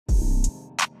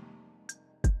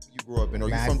you grew up in? Are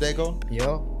you from Dago?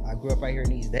 Yo, I grew up right here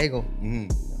in East Dago.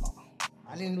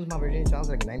 I didn't lose my virginity until I was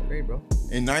like in 9th grade, bro.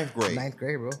 In 9th grade? 9th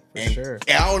grade, bro. For sure.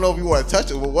 And I don't know if you want to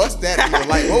touch it, but what's that even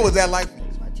like? What was that like for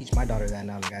you? So I teach my daughter that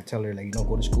now. Like I tell her, like,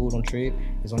 go to school, don't trip.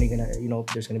 It's only gonna,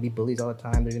 there's gonna be bullies all the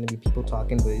time. There's gonna be people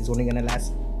talking, but it's only gonna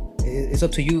last. It's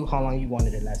up to you how long you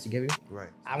wanted it to last. You get me? Right.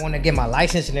 I want to get my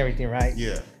license and everything, right?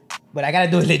 Yeah. But I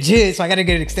gotta do it legit, so I gotta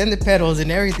get extended pedals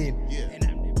and everything. Yeah.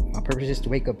 And my purpose is to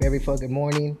wake up every fucking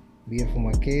morning, be here for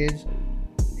my kids,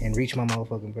 and reach my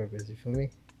motherfucking purpose. You feel me?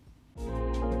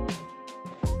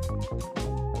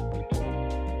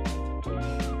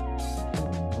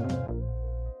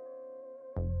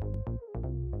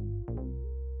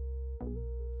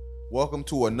 Welcome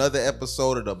to another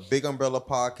episode of the Big Umbrella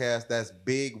Podcast. That's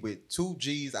Big with 2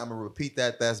 G's. I'm going to repeat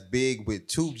that. That's Big with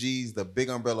 2 G's, the Big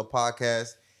Umbrella Podcast.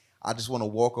 I just want to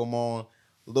welcome on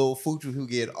Lil Future who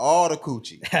get all the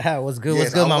coochie. What's good? Yes,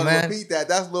 what's good, my man? Repeat that.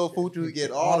 That's Lil Future who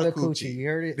get all the coochie. You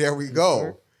heard it? There we go.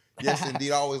 Sure. Yes,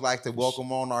 indeed. I always like to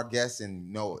welcome on our guests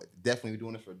and, definitely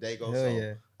doing it for Dago. So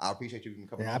yeah. I appreciate you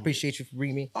coming on. I appreciate you for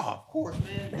bringing me. Oh, of course,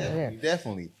 man.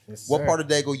 Definitely. Yes, what part of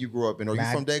Dago you grew up in? Are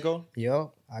you from Dago?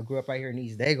 Yo, I grew up right here in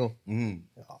East Dago. And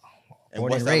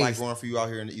what's that like going for you out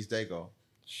here in the East Dago?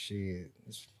 Shit,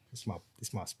 it's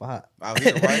my spot. Out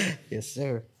here, right? Yes,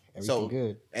 sir. Everything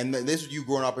good. And this is you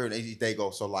growing up here in East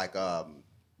Dago. So, like,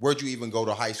 where'd you even go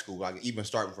to high school? Like, even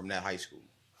starting from that high school?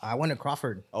 I went to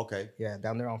Crawford. Okay. Yeah,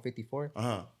 down there on 54.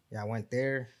 Uh-huh. Yeah, I went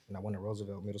there, and I went to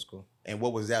Roosevelt Middle School. And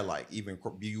what was that like, even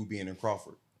you being in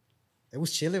Crawford? It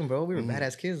was chilling, bro. We were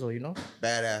badass kids, though,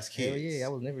 Badass kids. Hell yeah, I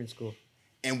was never in school.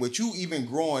 And with you even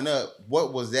growing up,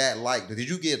 what was that like? Did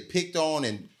you get picked on?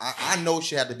 And I know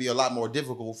she had to be a lot more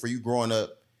difficult for you growing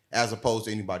up as opposed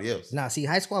to anybody else. Nah, see,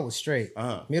 high school, I was straight.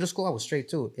 Uh-huh. Middle school, I was straight,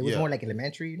 too. It was more like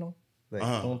elementary,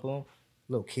 Like, boom, boom.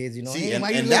 Little kids, See, hey,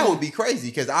 and that would be crazy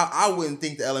because I wouldn't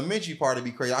think the elementary part would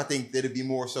be crazy. I think that'd be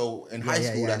more so in high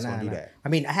school that's gonna do that. I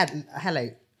mean, I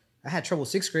had trouble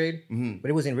 6th grade, but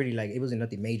it wasn't really it wasn't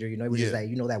nothing major. It was just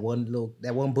like that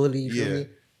one bully. You feel me?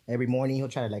 Every morning he'll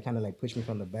try to kind of push me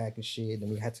from the back and shit. Then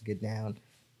we had to get down.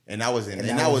 And that was in. And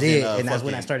that's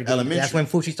when I started getting. Elementary. That's when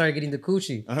Fuchi started getting the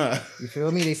coochie. You feel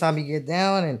me? They saw me get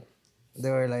down and they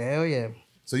were like, hell yeah.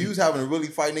 So you was having to really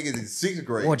fight niggas in 6th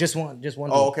grade? Well, just one.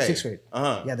 Oh, okay. 6th grade.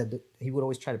 Yeah, he would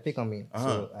always try to pick on me.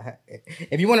 So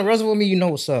if you want to wrestle with me, you know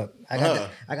what's up. I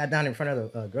got down in front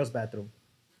of the girls' bathroom.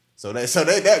 That's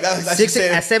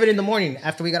at 7 in the morning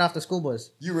after we got off the school bus.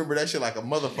 You remember that shit like a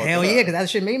motherfucker? Hell yeah, because that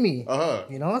shit made me.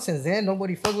 Since then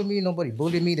nobody fucked with me, nobody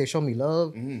bullied me. They showed me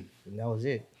love, and that was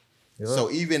it.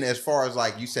 So even as far as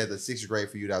you said, the 6th grade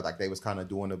for you, that was they was kind of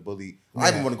doing the bully. I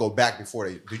even want to go back before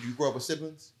they. Did you grow up with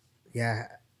siblings? Yeah.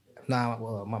 Nah,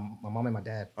 well, my mom and my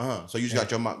dad. So you just got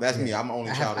your mom. That's me. I'm the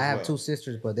only child. I have 2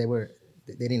 sisters, but they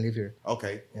didn't live here.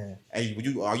 Okay. Yeah.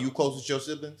 And are you close with your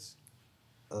siblings?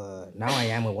 Now I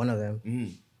am with one of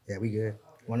them. Yeah, we good.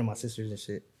 One of my sisters and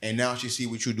shit. And now she see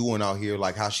what you're doing out here,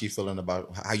 like how she feeling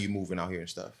about how you moving out here and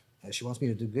stuff. And she wants me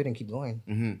to do good and keep going.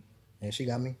 And she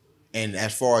got me. And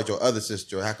as far as your other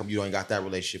sister, how come you don't got that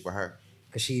relationship with her?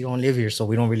 Because she don't live here, so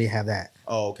we don't really have that.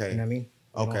 Oh, okay. You know what I mean?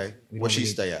 Okay. Where she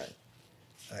stay at?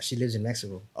 She lives in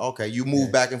Mexico. Okay. You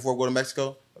moved back and forth, go to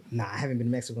Mexico? Nah, I haven't been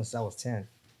to Mexico since I was 10.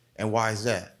 And why is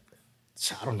that?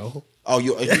 I don't know. Oh,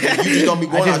 you just don't be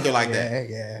going out there like that?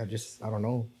 Yeah, I don't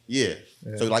know. Yeah.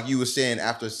 So like you were saying,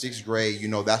 after 6th grade,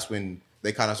 that's when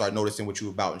they kind of start noticing what you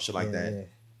about and shit like that. Yeah.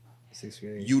 6th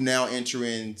grade. You now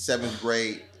entering 7th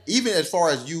grade. Even as far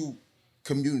as you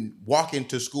walking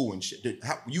to school and shit.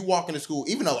 You walking to school,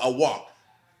 even a walk.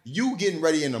 You getting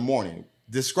ready in the morning.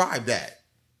 Describe that.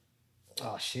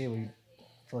 Oh shit, we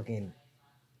fucking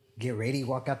get ready,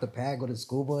 walk out the pad, go to the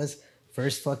school bus.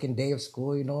 First fucking day of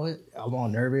school, I'm all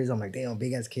nervous. I'm like, damn,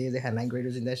 big ass kids. They had 9th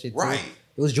graders in that shit too. Right.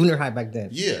 It was junior high back then.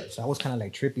 Yeah. So I was kind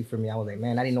of trippy for me. I was like,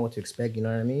 man, I didn't know what to expect. You know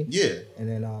what I mean? Yeah. And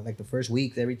then the first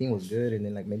week, everything was good. And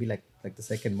then maybe the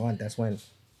 2nd month, that's when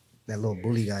that little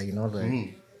bully guy,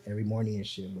 every morning and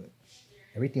shit. But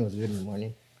everything was good in the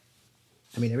morning.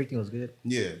 I mean, everything was good.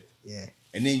 Yeah. Yeah.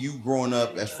 And then you growing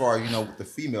up, as far as with the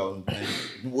female,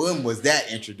 and when was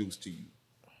that introduced to you?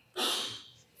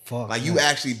 Fuck. Like you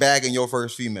actually bagging your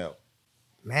first female?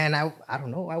 Man, I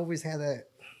don't know. I always had that.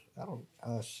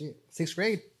 Shit. 6th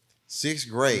grade. 6th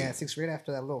grade. Yeah, 6th grade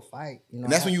after that little fight.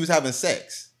 And that's when you was having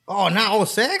sex. Oh, now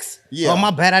sex? Yeah. Oh,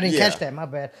 my bad. I didn't catch that. My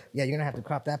bad. Yeah, you're gonna have to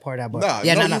crop that part out. But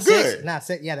sex.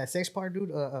 That sex part,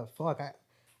 dude. Fuck.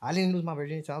 I didn't lose my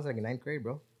virginity until I was in 9th grade,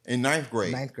 bro. In 9th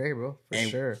grade. 9th grade, bro. For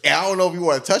sure. And I don't know if you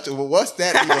want to touch it, but what's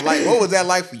that even like? What was that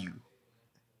like for you?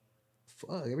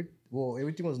 Fuck.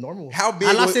 Everything was normal. How big?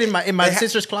 I lost it in my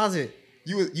sister's closet.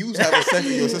 You was having sex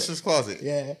in your sister's closet.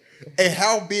 Yeah. And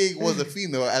how big was a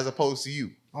female as opposed to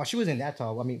you? Oh, she wasn't that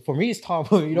tall. I mean, for me, it's tall,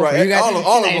 but you know, right. for you guys,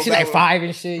 all of she's them, like 5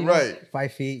 and shit. Right.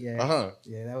 5 feet. Yeah.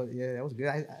 Yeah, that was good.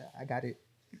 I got it.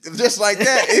 Just like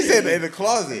that. It's in the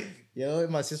closet. Yo,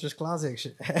 in my sister's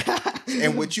closet.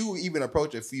 And would you even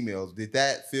approach a females? Did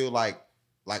that feel like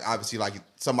obviously like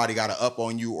somebody got to up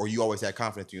on you, or you always had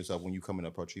confidence in yourself when you come and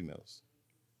approach females?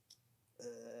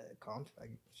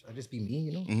 I just be me,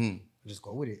 you know. Mm-hmm. Just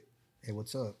go with it. Hey,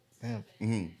 what's up? Damn.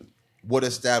 Mm-hmm. What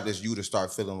established you to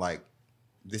start feeling like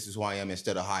this is who I am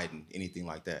instead of hiding anything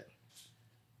like that?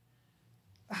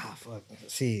 Fuck.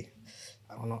 See,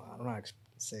 I don't know how to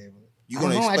say it. You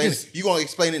gonna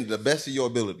explain it to the best of your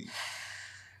ability.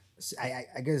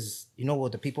 I guess, you know,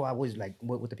 what the people I was like,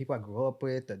 with the people I grew up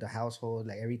with, the household,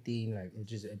 like everything, like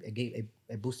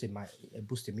it boosted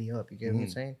me up. You get what I'm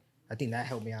saying? I think that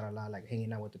helped me out a lot, like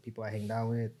hanging out with the people I hanged out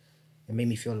with. It made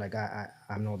me feel like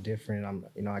I'm no different.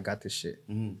 I got this shit.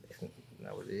 Mm-hmm.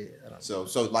 That was it.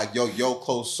 So like your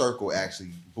close circle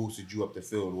actually boosted you up to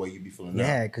feel the way you be feeling now.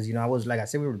 Yeah, because I was, like I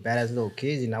said, we were badass little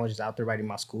kids, and I was just out there riding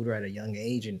my scooter at a young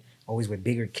age, and always with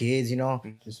bigger kids.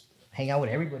 Just hang out with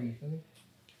everybody. You feel me?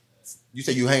 You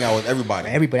said you hang out with everybody.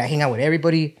 Everybody, I hang out with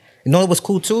everybody. It was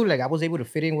cool too. Like I was able to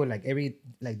fit in with like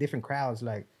different crowds.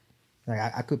 Like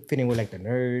I could fit in with like the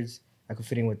nerds. I could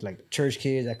fit in with like the church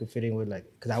kids. I could fit in with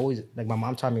because I always, like, my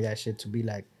mom taught me that shit, to be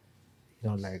like,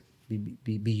 like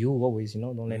be you always.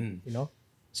 Don't let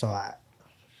So I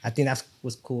think that's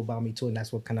what's cool about me too, and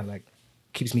that's what kind of like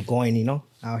keeps me going.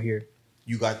 Out here.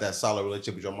 You got that solid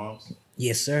relationship with your mom?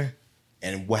 Yes, sir.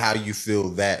 And how do you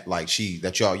feel that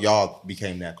y'all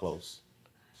became that close?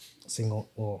 Single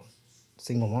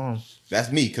mom.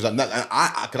 That's me, because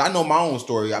I know my own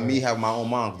story. Me have my own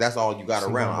mom. That's all you got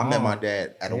around. I met my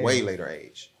dad at a way later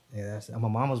age. Yeah, I'm a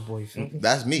mama's boy. You feel me?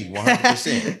 That's me,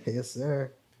 100%. Yes,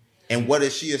 sir. And what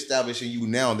is she establishing you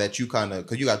now that you kind of,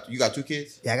 because you got 2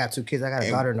 kids? Yeah, I got 2 kids. I got a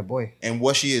daughter and a boy. And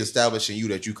what she is establishing you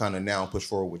that you kind of now push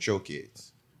forward with your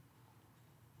kids?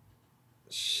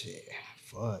 Shit,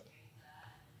 fuck.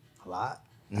 A lot.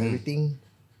 Everything.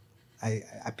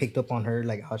 I picked up on her,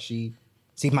 like how she.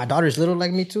 See, my daughter's little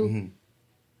like me too.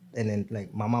 Mm-hmm. And then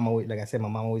like my mom always, like I said, my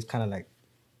mom always kind of like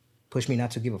pushed me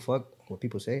not to give a fuck what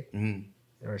people say.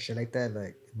 Mm-hmm. Or shit like that.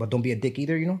 Like, but don't be a dick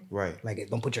either, Right. Like,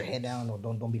 don't put your head down, or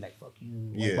don't be like, fuck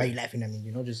you. Yeah. Why are you laughing at me?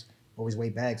 Just always way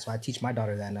back. So I teach my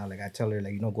daughter that now. Like, I tell her,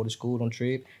 like, go to school, don't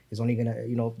trip. It's only gonna,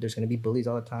 there's gonna be bullies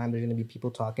all the time. There's gonna be people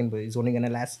talking, but it's only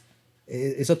gonna last.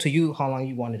 It's up to you how long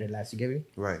you want it to last. You get me?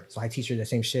 Right. So I teach her the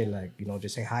same shit. Like,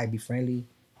 just say hi, be friendly.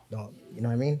 Don't, you know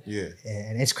what I mean? Yeah.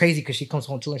 And it's crazy because she comes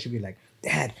home too and she'll be like,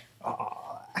 Dad,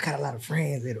 I got a lot of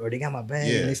friends, or they got my back.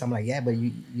 Yeah. And I'm like, yeah, but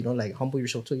you like, humble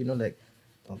yourself too. Like,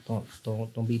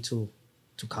 don't be too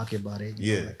cocky about it.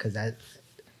 Yeah. Because that,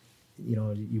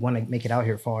 you want to make it out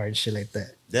here far and shit like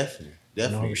that.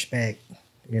 Definitely. Respect.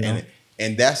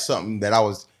 And that's something that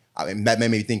that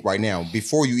made me think right now.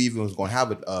 Before you even was gonna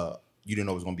have it, you didn't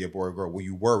know it was gonna be a boy or girl. Were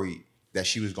you worried that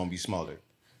she was gonna be smaller?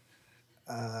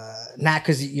 Nah,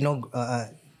 because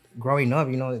growing up,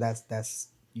 that's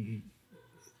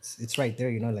it's right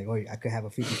there. Like, oh, I could have a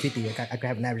 50-50. I could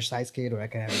have an average size kid, or I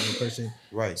could have a new person.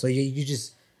 Right. So you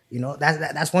just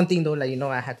that's one thing though. Like,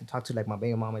 I had to talk to like my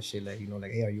baby mama and shit. Like,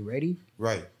 like, hey, are you ready?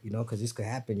 Right. Because this could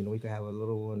happen. We could have a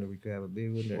little one, or we could have a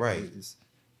big one. Right.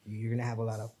 You're gonna have a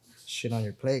lot of shit on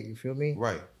your plate. You feel me?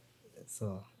 Right.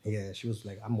 So yeah, she was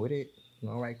like, I'm with it.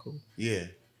 All right, cool. Yeah.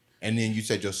 And then you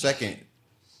said your second.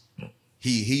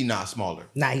 He not smaller.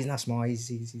 Nah, he's not small.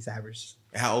 He's average.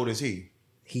 How old is he?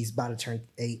 He's about to turn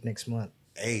 8 next month.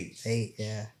 8,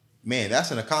 yeah. Man, that's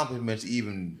an accomplishment to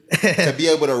even to be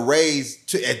able to raise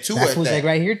at 2 that. Like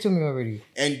right here to me already.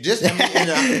 And just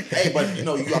hey, but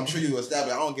I'm sure you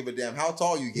established. I don't give a damn how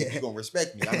tall you get. You're gonna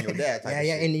respect me. I'm your dad. Type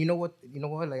yeah. And you know what?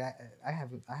 Like I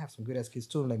have some good ass kids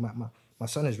too. Like my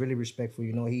son is really respectful.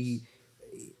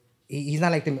 He's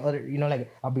not like them other, like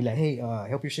I'll be like, hey,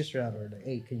 help your sister out, or like,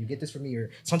 hey, can you get this for me? Or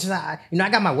sometimes I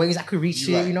got my ways, I could reach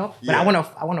shit, but yeah. I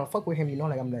wanna fuck with him,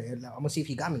 like I'm gonna see if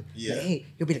he got me. Yeah. Like, hey,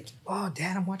 he'll be like, oh,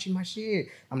 Dad, I'm watching my shit.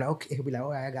 I'm like, okay. He'll be like,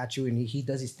 oh, I got you, and he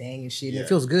does his thing and shit. Yeah. And it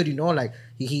feels good, like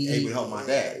he would help my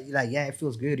dad. Like, yeah, it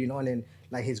feels good, and then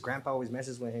like his grandpa always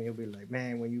messes with him. He'll be like,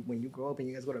 man, when you grow up and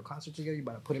you guys go to a concert together, you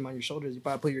gotta put him on your shoulders. You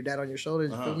gotta put your dad on your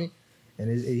shoulders. You feel me?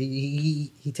 And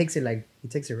he takes it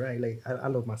right. Like, I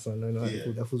love my son.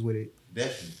 That fool's with it.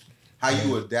 Definitely. How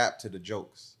you adapt to the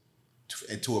jokes,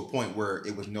 and to a point where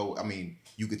it was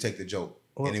you could take the joke,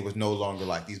 and it was no longer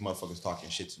like these motherfuckers talking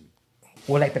shit to me.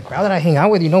 Well, like the crowd that I hang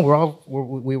out with,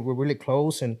 we're really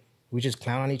close, and we just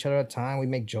clown on each other all the time. We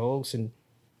make jokes, and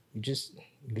we just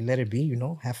You let it be, you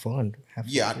know, have fun.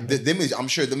 Yeah, you know? them is, I'm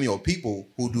sure them, people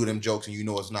who do them jokes and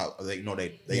it's not, they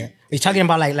Yeah. You're talking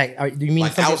about do you mean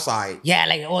like outside? Yeah,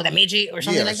 like the midget or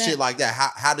something like that. Shit like that.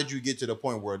 How did you get to the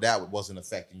point where that wasn't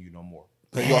affecting you no more?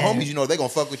 Because your homies, they gonna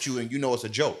fuck with you and it's a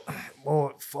joke.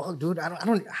 Well, fuck, dude, I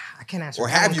can't answer. Or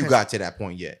have you got to that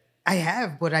point yet? I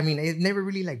have, but I mean, it never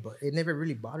really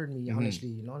bothered me, honestly.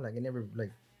 You know, like it never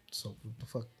So what the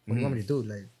fuck? What do you want me to do?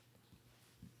 Like,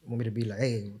 want me to be like,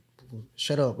 hey,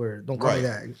 shut up or don't call me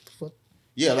that? Fuck.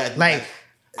 Yeah, like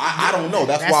I don't know.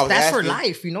 That's why I was that's asking. for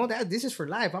life. You know this is for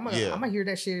life. I'm gonna hear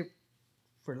that shit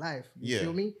for life. You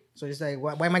feel me? So it's like,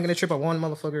 why am I gonna trip on one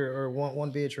motherfucker or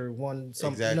one bitch or one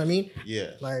something? Exactly. You know what I mean?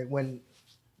 Yeah. Like when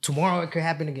tomorrow it could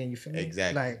happen again. You feel me?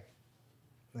 Exactly.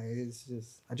 Like it's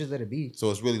just I just let it be. So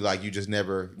it's really like you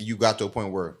got to a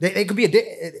point where it could be a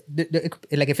dick.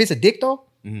 Like if it's a dick though,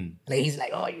 like he's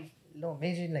like, oh, you little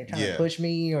midget, like trying to push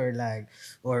me or like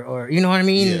or you know what I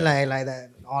mean? Yeah. Like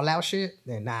that all out shit.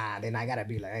 Then then I gotta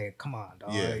be like, hey, come on,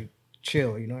 dog, like,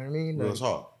 chill. You know what I mean? Real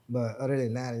talk. But other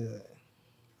than that,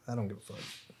 I don't give a fuck.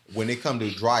 When it comes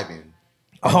to driving.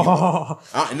 No,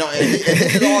 and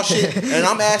this is all shit. And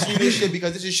I'm asking you this shit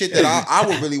because this is shit that I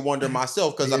would really wonder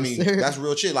myself. Because I mean, that's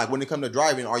real shit. Like when it comes to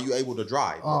driving, are you able to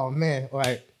drive? Oh man, all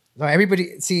right. So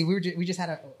everybody, see, we just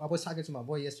had I was talking to my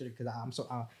boy yesterday because I'm so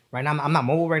right now I'm not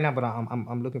mobile right now, but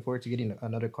I'm looking forward to getting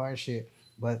another car and shit.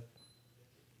 But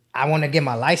I want to get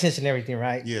my license and everything,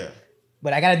 right? Yeah.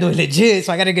 But I gotta do it legit,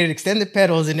 so I gotta get extended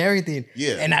pedals and everything.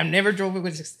 Yeah. And I've never drove it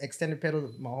with extended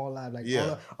pedals my whole life. Like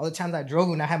all the times I drove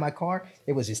when I had my car,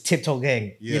 it was just tiptoe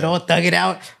gang. Yeah. You know, thug it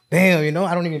out, bam. You know,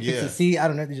 I don't even fix the seat. I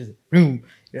don't know, just boom.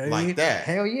 You know what I mean? That.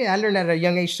 Hell yeah, I learned that at a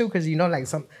young age too, because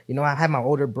I had my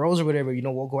older bros or whatever. You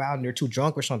know, we'll go out and they're too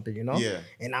drunk or something. You know. Yeah.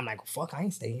 And I'm like, fuck, I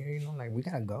ain't staying here. You know, like we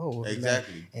gotta go.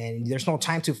 Exactly. Like, and there's no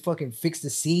time to fucking fix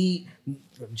the seat.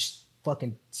 Just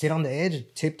fucking sit on the edge,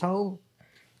 tiptoe.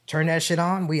 Turn that shit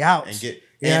on, we out. And get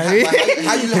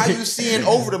how you seeing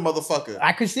over the motherfucker?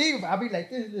 I could see him. I'll be like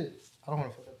this. I don't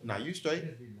want to fuck up. Nah, you straight.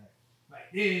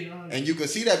 Like this, and you can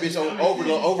see that bitch over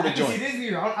the joint. See this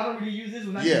mirror. I don't really use this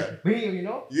when I bam, you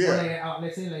know. Yeah. Or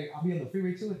let's say I'll be on the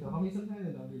freeway too with the homie sometimes,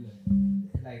 and I'll be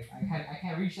like I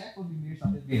can't reach that for the mirror, so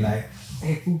I'll just be like,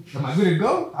 hey, fool, am I good to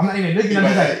go? I'm not even looking. I'm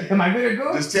just like, am I good to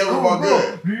go? Just tell me I'm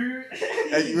good.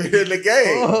 And you in the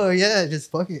game. Oh yeah,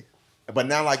 just fuck it. But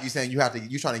now, like you saying, you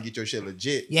trying to get your shit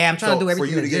legit. Yeah, I'm trying to do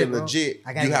everything for you to get it bro. legit.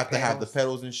 You have to have the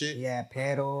pedals and shit. Yeah,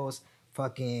 pedals,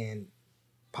 fucking,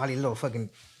 probably a little fucking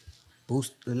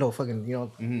boost, a little fucking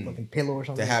fucking pillow or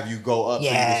something to have you go up. Yeah,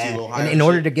 so you can see a little higher in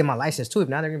order to get my license too. If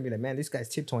not, they're gonna be like, man, this guy's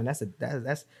tiptoeing. That's a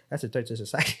threat to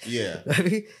society. Yeah.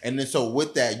 And then so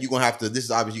with that, you are gonna have to. This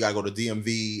is obvious. You gotta go to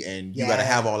DMV and you gotta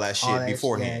have all that shit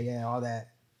beforehand. Yeah, all that.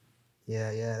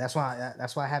 Yeah. That's why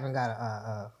I haven't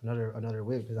got another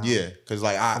whip. Because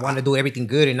like I want to do everything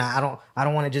good, and I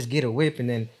don't want to just get a whip and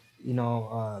then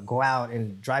go out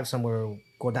and drive somewhere,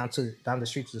 go down the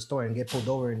street to the store and get pulled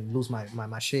over and lose my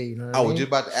shit. You know what I mean? was just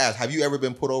about to ask, have you ever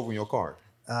been pulled over in your car?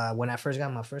 When I first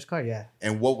got my first car, yeah.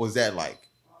 And what was that like?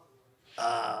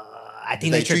 I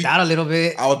think they tripped out a little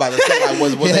bit. I was about to say,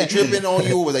 like, was they tripping on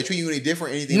you? Or was they treating you any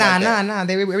different? Anything? Nah.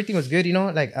 Everything was good. You know,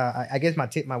 like I guess my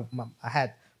shit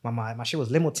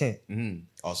was limo tint. Mm-hmm.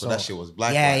 Oh, so that shit was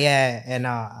black. Yeah. And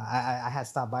I had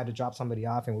stopped by to drop somebody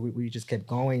off, and we just kept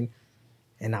going.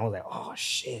 And I was like, oh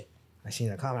shit! I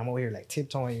seen the car. I'm over here like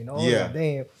tiptoeing, you know? Yeah. Like,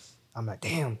 damn. I'm like,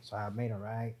 damn. So I made a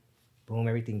ride. Boom,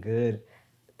 everything good.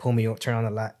 Pull me up, turn on the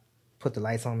light, put the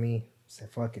lights on me. Said,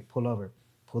 fuck it, pull over.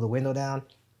 Pull the window down.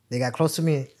 They got close to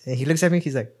me, and he looks at me.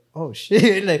 He's like, oh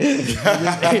shit! Like,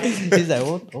 he's like,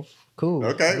 oh, cool.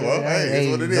 Okay, well, hey,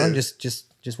 it's what it is.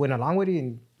 Just went along with it,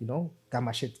 and got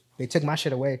my shit. They took my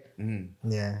shit away.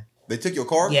 Mm-hmm. Yeah. They took your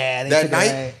car? Yeah. That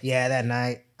night? Yeah, that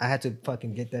night. I had to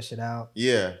fucking get that shit out.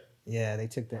 Yeah. Yeah, they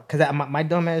took that. Because my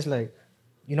dumb ass, like,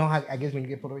 how I guess when you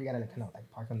get pulled over, you gotta kind of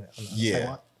like park on the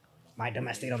sidewalk. My dumb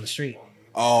ass stayed on the street.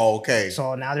 Oh, okay.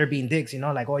 So now they're being dicks,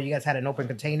 like, oh, you guys had an open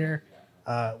container.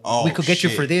 We could get you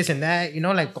for this and that,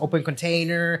 like open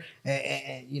container,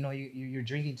 and you're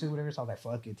drinking too, whatever. So I was like,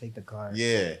 fuck it, take the car.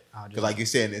 Yeah, because like you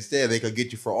said, instead they could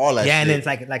get you for all that. Yeah, shit. and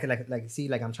then it's like see,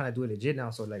 like I'm trying to do it legit now,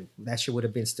 so like that shit would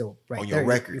have been still right on there. Your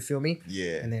record. You feel me?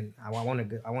 Yeah. And then I want to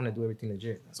do everything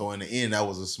legit. So in the end, that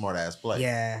was a smart ass play.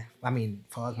 Yeah, I mean,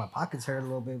 fuck, my pockets hurt a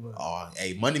little bit, but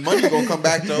hey, money gonna come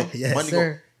back though. Yes, money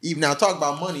sir. Even now, talk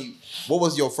about money. What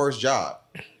was your first job?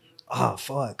 Oh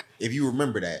fuck. If you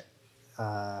remember that.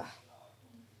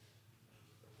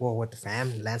 Well, with the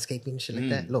fam, landscaping, shit like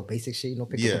that. Little basic shit, pick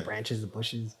up the branches, the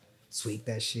bushes, sweep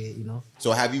that shit,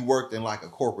 So have you worked in like a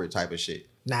corporate type of shit?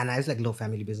 Nah, it's like a little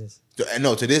family business.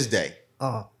 No, to this day.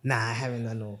 Oh, nah, I haven't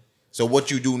done no. So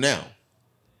what you do now?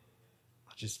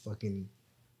 Just fucking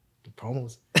the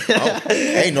promos. Oh,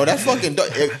 hey, no, that's fucking.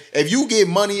 If you get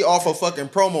money off a fucking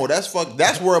promo,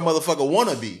 that's where a motherfucker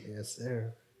wanna be. Yes,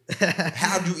 sir.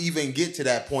 How'd you even get to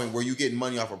that point where you getting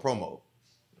money off a promo?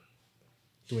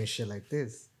 Doing shit like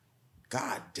this.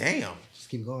 God damn. Just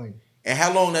keep going. And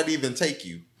how long that even take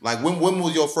you? Like when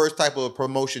was your first type of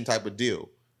promotion type of deal?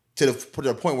 To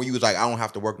the point where you was like, I don't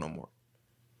have to work no more.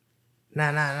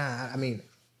 Nah. I mean,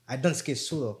 I done skits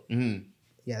too though. Mm-hmm.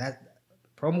 Yeah, that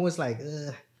promo was like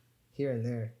here and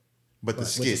there. But the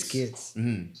skits.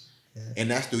 Mm-hmm. Yeah.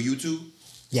 And that's through YouTube?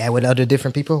 Yeah, with other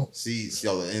different people. See,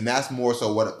 so and that's more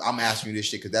so what I'm asking you this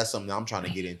shit because that's something I'm trying to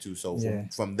get into. So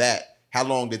from that, how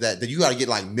long did you got to get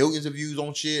like millions of views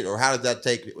on shit, or how does that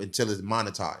take until it's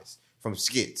monetized from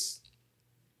skits?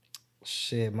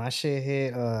 Shit, my shit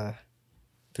hit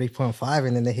 3.5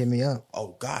 and then they hit me up.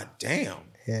 Oh god damn.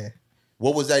 Yeah.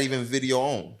 What was that even video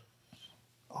on?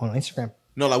 On Instagram.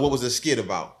 No, like what was the skit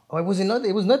about? Oh, it wasn't nothing.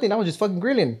 It was nothing. I was just fucking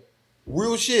grilling.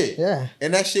 Real shit. Yeah.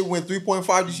 And that shit went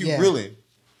 3.5 just you grilling.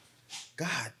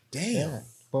 God damn. Yeah.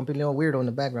 Bumpy little weirdo in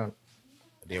the background.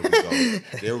 There we go.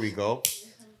 There we go.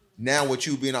 Now with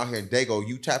you being out here in Dago,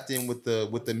 you tapped in with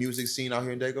the music scene out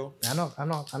here in Dago? I know a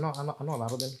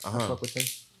lot of them. I fuck with them.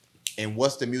 And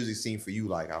what's the music scene for you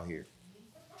like out here?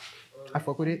 I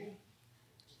fuck with it.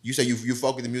 You say you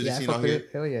fuck with the music scene out here? It.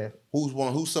 Hell yeah.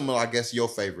 Who's some of, I guess, your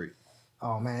favorite?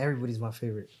 Oh man, everybody's my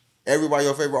favorite. Everybody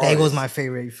your favorite artist? Dago's my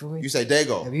favorite, you feel me? You say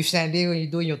Dago. If you stand Dago and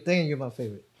you're doing your thing, you're my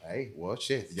favorite. Hey, well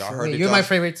shit. Y'all heard it. You're my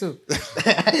favorite too. You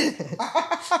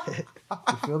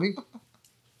feel me?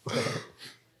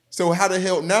 So how the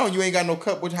hell now you ain't got no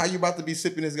cup? How you about to be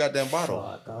sipping this goddamn bottle?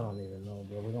 Fuck, I don't even know,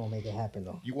 bro. We're gonna make it happen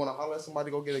though. You wanna holler at somebody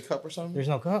to go get a cup or something? There's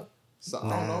no cup? So, I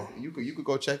don't know. You could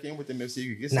go check in with them and see if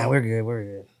you can get some. Nah, we're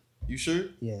good. You sure?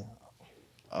 Yeah.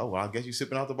 Oh well, I guess you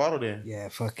sipping out the bottle then. Yeah,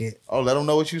 fuck it. Oh, let them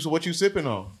know what you sipping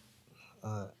on.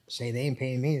 Shay, they ain't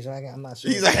paying me, so I'm not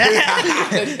sure. He's like,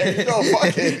 you know,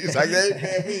 fuck it. He's like, they ain't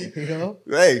paying me. You know?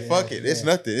 Hey, fuck it. It's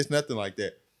nothing. It's nothing like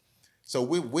that. So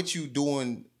what you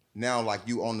doing now, like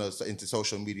you into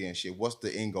social media and shit, what's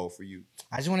the end goal for you?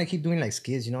 I just want to keep doing like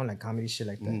skits, you know, like comedy shit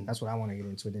like that. That's what I want to get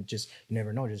into. And then just, you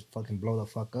never know, just fucking blow the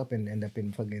fuck up and end up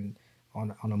in fucking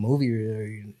on a movie.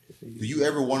 Do you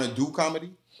ever want to do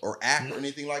comedy or act or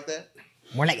anything like that?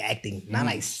 More like acting, not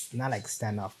like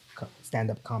stand up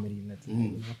comedy. Nothing,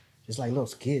 you know? Just like little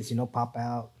skits, you know, pop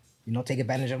out, you know, take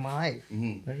advantage of my height. You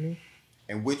know what I mean?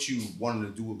 And what you wanted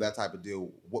to do with that type of deal,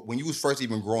 when you was first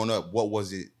even growing up, what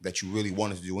was it that you really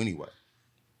wanted to do anyway?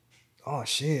 Oh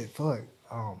shit, fuck.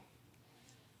 I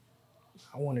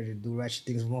wanted to do ratchet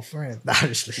things with my friends.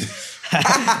 Honestly,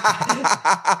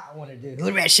 I wanted to do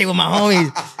hood rat shit with my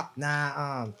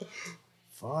homies.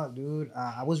 Fuck, dude.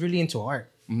 I was really into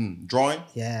art. Drawing?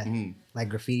 Yeah, like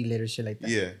graffiti, litter, shit like that.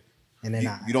 Yeah. And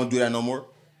then you don't do that no more?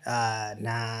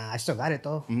 Nah, I still got it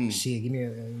though. Shit, give me you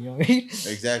know what I mean?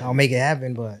 Exactly. I'll make it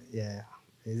happen, but yeah,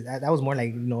 that was more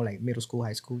like, you know, like middle school,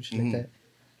 high school, shit like that.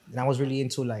 And I was really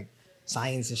into like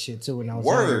science and shit too when I was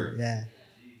younger. Yeah.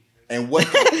 And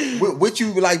what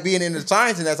you like being into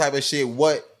science and that type of shit?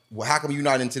 How come you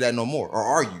not into that no more, or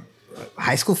are you?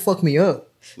 High school fucked me up.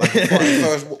 Like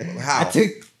how? I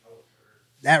took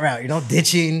that route, you know,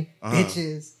 ditching,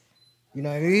 bitches, you know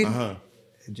what I mean?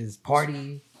 And just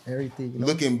party. Everything. You know?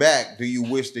 Looking back, do you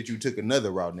wish that you took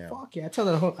another route now? Fuck yeah! I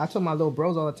tell my little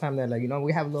bros all the time that, like, you know,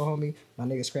 we have a little homie, my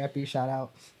nigga Scrappy, shout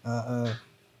out.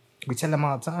 We tell him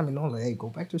all the time, you know, like, hey, go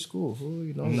back to school, fool.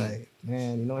 You know, like,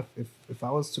 man, you know, if I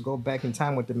was to go back in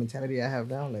time with the mentality I have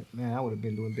now, like, man, I would have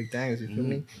been doing big things. You feel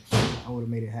me? I would have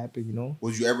made it happen. You know.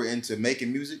 Was you ever into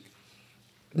making music?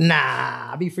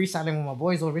 Nah, I be freestyling with my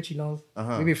boys. Though Richie knows.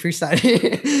 We be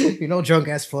freestyling. You know, drunk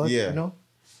as fuck. Yeah. You know.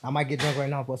 I might get drunk right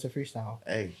now, but it's a freestyle.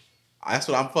 Hey, that's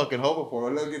what I'm fucking hoping for.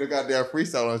 Let's get a goddamn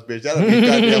freestyle on this bitch. That'll be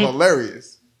goddamn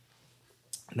hilarious.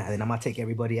 Nah, then I'm gonna take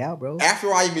everybody out, bro.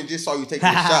 After I even just saw you take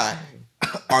the shot,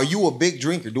 are you a big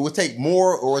drinker? Do it take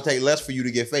more or it take less for you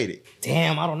to get faded?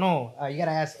 Damn, I don't know. You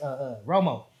gotta ask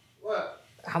Romo. What?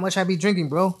 How much I be drinking,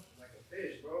 bro? Like a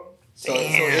fish, bro. So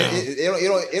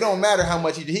it don't matter how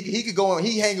much he could go on.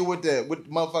 He hanging with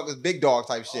motherfuckers big dog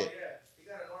type shit. Oh, yeah. You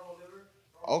got a normal liver?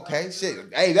 Okay,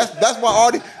 shit. Hey, that's why that's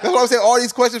what I'm saying. All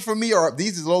these questions for me are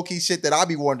these is low key shit that I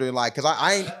be wondering, like, cause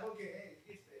I ain't. Don't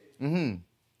count him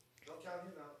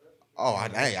out. Oh,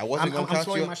 I wasn't gonna count I'm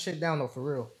slowing you. my shit down though, for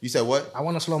real. You said what? I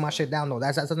want to slow my shit down though.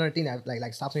 That's another thing that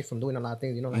like stops me from doing a lot of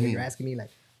things. You know, like if you're asking me like,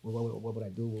 What would I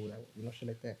do? What would I, shit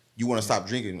like that. You want to stop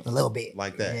drinking A little bit.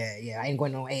 like that. Yeah. I ain't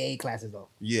going to no AA classes though.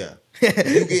 Yeah.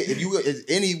 If you is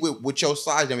any with your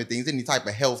size and everything, is any type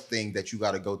of health thing that you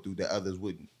got to go through that others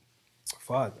wouldn't?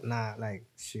 Fuck, nah, like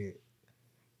shit.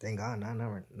 Thank God,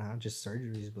 nah, just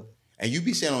surgeries, but. And you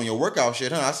be saying on your workout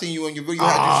shit, huh? I seen you on your video. Oh,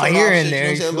 Had your here shirt and off, there,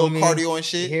 shit, you know, a little cardio and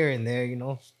shit. Here and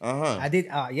there, Uh-huh. I did.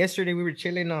 Yesterday we were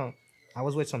chilling. I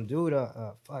was with some dude.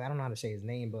 Fuck, I don't know how to say his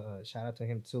name, but shout out to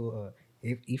him too.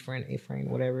 Ephraim,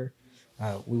 whatever.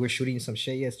 We were shooting some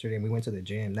shit yesterday, and we went to the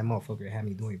gym. That motherfucker had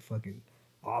me doing fucking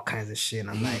all kinds of shit. And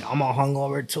I'm like, I'm all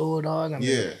hungover too, dog. I'm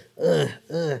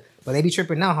like, But they be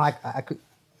tripping now. How I could.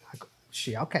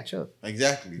 Shit, I'll catch up.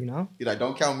 Exactly. You know? You're like,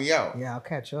 don't count me out. Yeah, I'll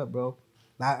catch up, bro.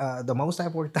 The most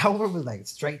I've worked out was like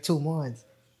straight 2 months.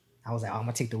 I was like, I'm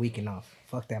gonna take the weekend off.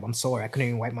 Fuck that. I'm sore. I couldn't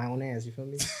even wipe my own ass. You feel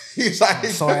me? He's like, I'm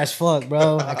sore as fuck,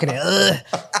 bro. I couldn't.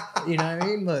 You know what I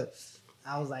mean? But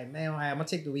I was like, man, all right, I'm gonna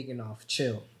take the weekend off.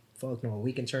 Chill. Fuck no.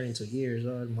 We can turn into years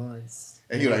or months.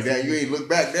 And you're like, that. You ain't look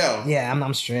back now. Yeah,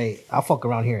 I'm straight. I'll fuck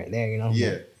around here and there,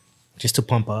 Yeah. Just to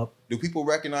pump up. Do people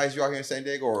recognize you out here in San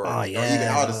Diego or even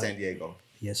out of San Diego?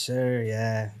 Yes, sir.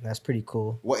 Yeah, that's pretty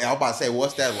cool. What I was about to say,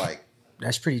 what's that like?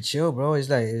 That's pretty chill, bro. It's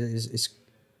like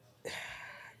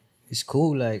it's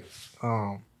cool. Like,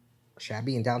 shit, I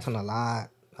be in downtown a lot.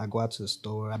 I go out to the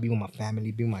store. I be with my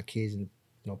family, be with my kids, and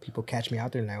people catch me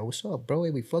out there and like, what's up, bro?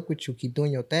 Hey, we fuck with you. Keep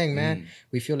doing your thing, man.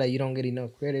 We feel like you don't get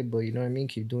enough credit, but you know what I mean.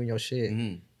 Keep doing your shit.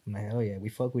 I'm like, hell yeah, we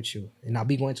fuck with you. And I'll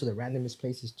be going to the randomest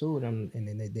places too, and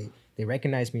then they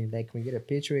recognize me. Like, can we get a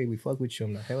picture? Hey, we fuck with you.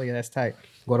 I'm like, hell yeah, that's tight.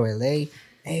 Go to LA.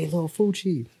 Hey, little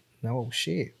Fuji. No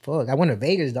shit. Fuck. I went to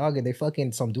Vegas, dog, and they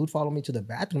fucking some dude followed me to the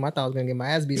bathroom. I thought I was gonna get my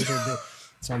ass beat.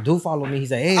 Some dude followed me. He's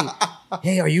like,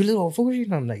 hey, are you little Fuji?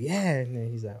 And I'm like, yeah. And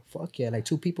then he's like, fuck yeah. Like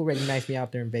 2 people recognized me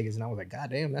out there in Vegas, and I was like, god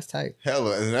damn, that's tight.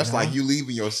 Hella, and that's like you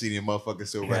leaving your city and motherfuckers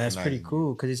still recognize. That's pretty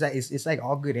cool because it's like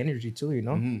all good energy too,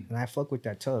 And I fuck with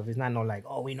that tough. It's not no like,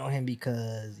 oh, we know him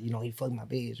because he fucked my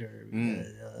bitch or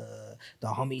because, the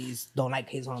homies don't like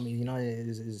his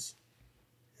homies.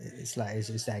 It's like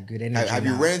it's that good energy. Have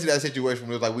you ran into that situation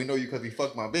where it's like, we know you because he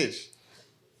fucked my bitch?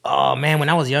 Oh man, when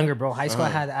I was younger, bro, high school I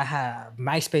had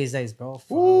MySpace days, bro.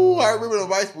 Ooh, I remember the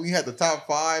MySpace when you had the top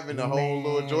 5 and the whole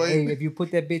little joint. Hey, if you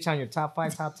put that bitch on your top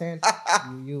 5, top 10,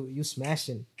 you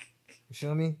smashing. You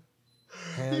feel me?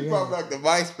 He brought back the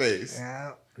MySpace.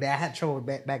 Yeah, I had trouble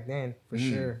back then for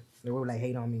sure. They would like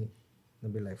hate on me.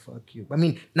 They'd be like, "Fuck you." I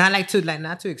mean, not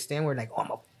to extent where like, "Oh, I'm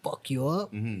gonna fuck you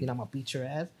up." I'm gonna beat your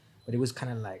ass. But it was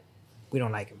kind of like, we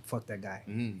don't like him. Fuck that guy.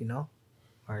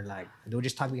 Or like they'll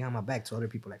just talk behind my back to other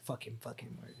people like fuck him, or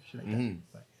shit like that.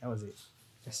 But that was it.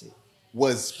 That's it.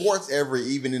 Was sports ever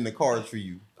even in the cards for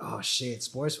you? Oh shit,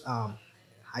 sports. I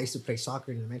used to play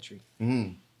soccer in elementary.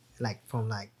 Like from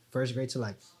like 1st grade to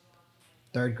like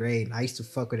 3rd grade. I used to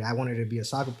fuck with it. I wanted to be a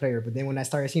soccer player, but then when I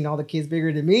started seeing all the kids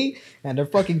bigger than me and they're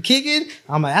fucking kicking,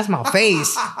 I'm like, that's my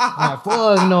face. I'm like,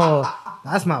 fuck no,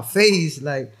 that's my face.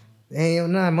 Like, hell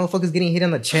nah, motherfuckers getting hit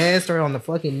on the chest or on the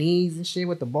fucking knees and shit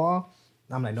with the ball.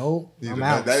 I'm like, no, I'm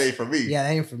out. That ain't for me. Yeah, that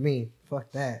ain't for me.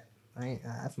 Fuck that.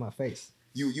 That's my face.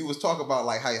 You was talking about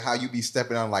like how you be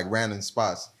stepping on like random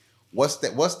spots. What's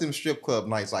them strip club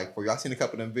nights like for you? I seen a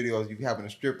couple of them videos you having the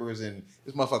strippers and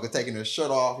this motherfucker taking their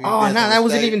shirt off. Oh no, that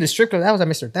wasn't even the strip club. That was at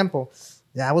Mr. Temple.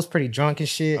 Yeah, I was pretty drunk and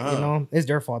shit. It's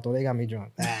their fault though. They got me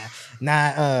drunk. Yeah,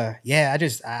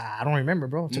 I don't remember,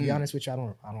 bro. To be honest with you,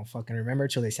 I don't fucking remember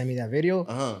till they sent me that video.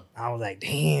 I was like,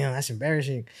 damn, that's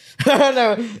embarrassing.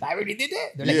 No, I really did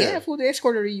that. They're like, yeah, fool, they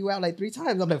escorted you out like 3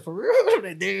 times. I'm like, for real? I'm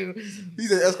like, dude. He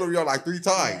said escorted you out like 3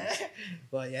 times.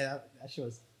 But yeah, that shit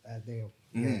was damn.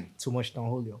 Yeah, too much Don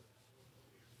Julio.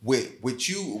 With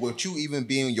you even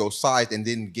being your size and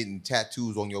then getting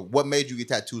tattoos on your, what made you get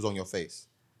tattoos on your face?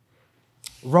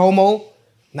 Romo.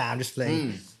 Nah, I'm just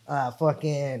playing.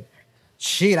 Fucking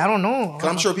shit, I don't know. Cause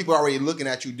I'm sure people are already looking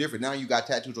at you different. Now you got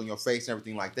tattoos on your face and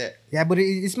everything like that. Yeah, but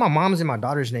it's my mom's and my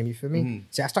daughter's name, you feel me?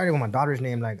 See, I started with my daughter's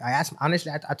name. Like I asked,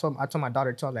 honestly, I told my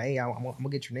daughter, like, hey, I'm gonna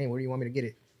get your name. Where do you want me to get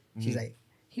it? She's like,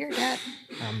 here, Dad.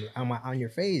 On your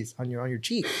face, on your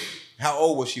cheek. How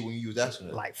old was she when you was asking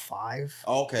her? Like 5.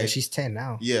 Oh, okay. And she's 10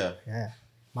 now. Yeah. Yeah.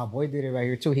 My boy did it right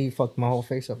here too. He fucked my whole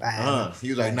face up. He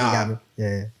was like, nah.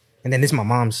 Yeah. And then this is my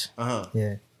mom's.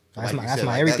 Yeah. That's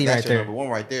my everything right there. Number 1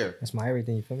 right there. That's my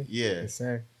everything. You feel me? Yeah. Yes,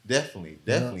 sir. Definitely.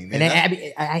 And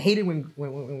then I hate it when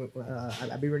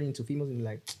I be running into females and be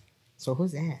like, so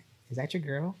who's that? Is that your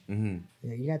girl? Yeah,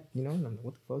 you got,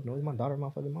 what the fuck? No, it's my daughter,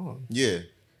 my fucking mom. Yeah.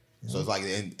 So it's like,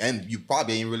 and you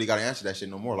probably ain't really got to answer that shit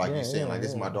no more. Like you saying,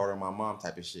 this is my daughter and my mom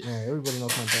type of shit. Yeah, everybody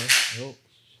knows my daughter.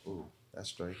 Ooh, that's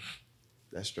straight.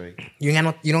 That's straight. You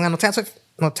don't got no tat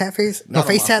face, no Not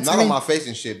face on my, tats. not on my face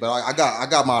and shit, but I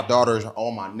got my daughters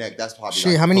on my neck. That's probably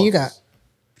Shit, like how many you got?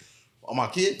 On my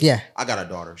kid? Yeah. I got a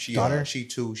daughter. She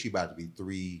 2. She about to be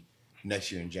 3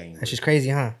 next year in January. That's just crazy,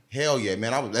 huh? Hell yeah,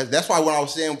 man. That's why when I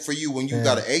was saying for you, when you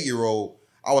got an 8-year-old,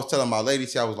 I was telling my lady,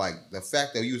 I was like, the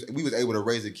fact that we was able to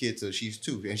raise a kid till she's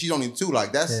 2, and she's only 2, like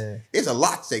it's a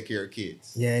lot to take care of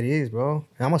kids. Yeah, it is, bro.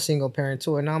 I'm a single parent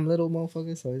too, and I'm little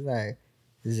motherfucker, so it's like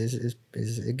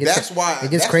it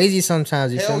gets crazy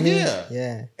sometimes. You feel me?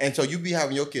 Yeah. And so you be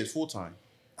having your kids full time.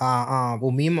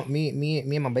 Well, me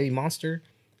and my baby monster.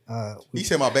 He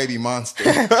said my baby monster.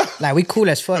 Like we cool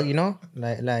as fuck, you know.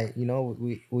 Like you know,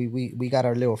 we got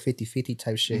our little 50-50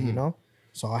 type shit, you know.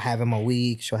 So I'll have him a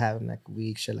week, she'll have him like a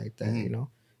week, shit like that, you know.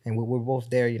 And we're both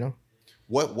there, you know.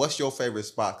 What's your favorite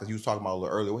spot? Because you was talking about a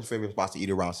little earlier. What's your favorite spot to eat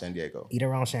around San Diego? Eat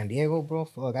around San Diego, bro.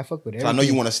 Fuck, I fuck with everything. I know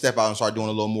you want to step out and start doing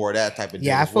a little more of that type of.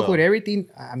 Yeah, I fuck with everything.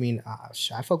 I mean,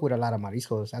 I fuck with a lot of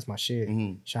mariscos. That's my shit.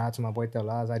 Shout out to my boy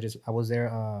Telaz. I was there.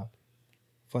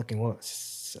 Fucking what?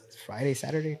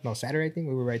 Saturday, I think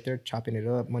we were right there chopping it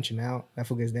up, munching out. That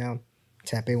fool gets down.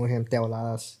 Tap in with him. Te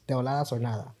oladas or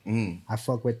nada. I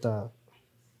fuck with a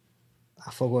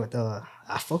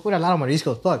lot of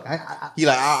mariscos. Fuck. I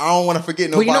don't want to forget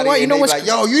nobody. Well, you know what? You know what's like,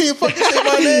 yo, you didn't fucking say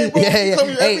my name, bro. Yeah. Come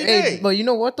here every day. But you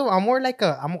know what though? I'm more like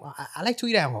I like to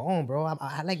eat at home, bro.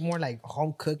 I like more like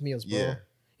home cooked meals, bro. Yeah.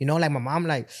 You know, like my mom,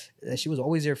 like she was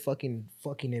always there fucking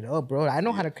it up, bro. I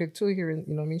know how to cook too here, you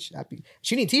know what I mean?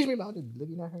 She didn't teach me about it.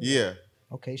 Looking at her. Yeah.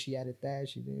 Okay, she added that.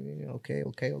 She did okay,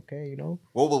 you know.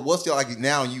 Well, but what's your like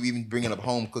now? You even bringing up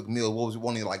home cooked meals? What was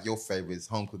one of like your favorites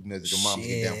home cooked meals that your mom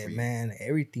get down for you? Man,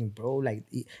 everything, bro. Like,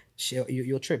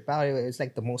 you'll trip out. It's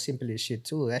like the most simplest shit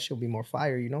too. That should be more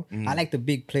fire, you know. I like the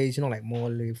big plates, you know, like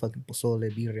mole, fucking pozole,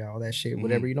 birria, all that shit,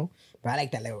 whatever, you know. But I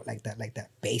like that level, like that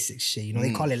basic shit, you know.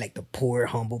 They call it like the poor,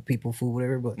 humble people food,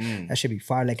 whatever. But that should be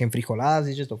fire. Like in frijoladas,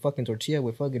 it's just a fucking tortilla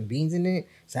with fucking beans in it,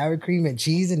 sour cream and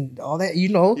cheese and all that, you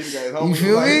know. You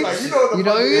feel me?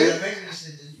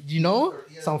 You know,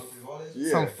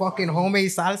 some fucking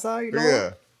homemade salsa, you know.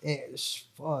 Yeah. And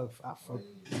fuck,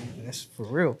 that's for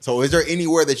real. So, is there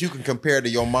anywhere that you can compare to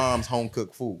your mom's home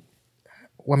cooked food?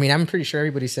 Well, I mean, I'm pretty sure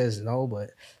everybody says no,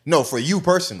 but no, for you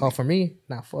personally. Oh, for me,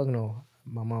 nah, fuck no.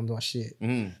 My mom's my shit.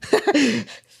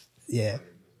 Yeah,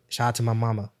 shout out to my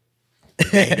mama.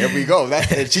 Hey, there we go.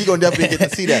 She gonna definitely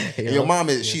get to see that. And your mom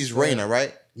she's Reina,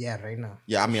 right? Yeah, Reina.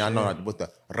 Yeah, I mean, I know that with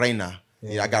the Reina.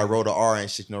 Yeah, I gotta roll the R and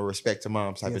shit, you know, respect to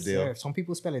mom type of deal. Sir. Some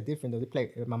people spell it different though. They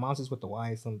play. My mom's is with the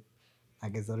Y. Some, I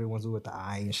guess, the other ones do with the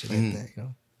I and shit like that. You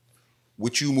know.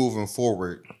 With you moving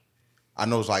forward, I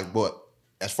know it's like, but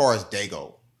as far as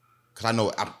Dago, because I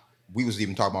know we was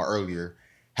even talking about earlier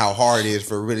how hard it is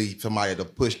for really somebody to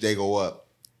push Dago up.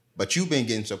 But you've been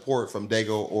getting support from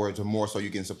Dago, or is it more so you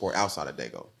getting support outside of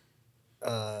Dago?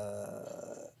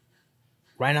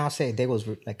 Right now, I'll say Dago's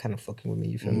like kind of fucking with me.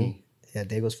 You feel me? Yeah,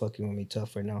 Dago's fucking with me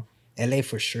tough right now. LA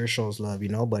for sure shows love, you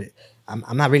know, but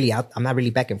I'm not really out. I'm not really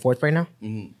back and forth right now.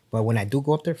 But when I do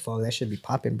go up there, fuck, that should be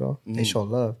popping, bro. They show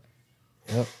love.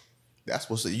 Yep. That's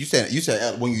what's you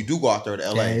said when you do go out there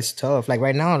to LA. Yeah, it's tough. Like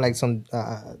right now, like some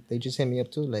they just hit me up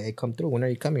too. Like, hey, come through. When are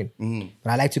you coming? But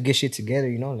I like to get shit together,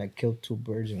 you know, like kill 2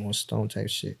 birds in 1 stone type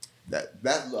shit. That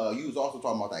you was also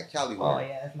talking about that CA.Were. Oh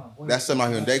yeah, that's my boy. That's something out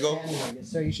here in Dago. Yes,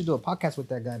 sir. You should do a podcast with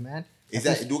that guy, man. Is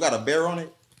that do it got a bear on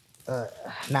it?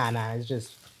 Nah. It's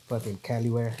just fucking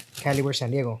CA.Were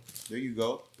San Diego. There you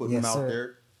go. Put him out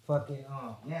there. Fucking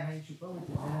yeah, man, you should go with it,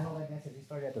 man. I know that guy said he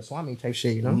started at the Swami type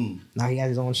shit, you know. Now he has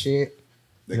his own shit.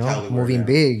 You know, moving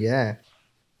big, yeah.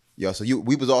 Yeah, so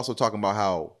we was also talking about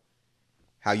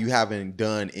how you haven't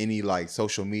done any like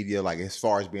social media, like as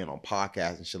far as being on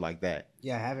podcasts and shit like that.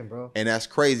 Yeah, I haven't, bro. And that's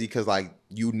crazy because like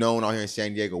you known out here in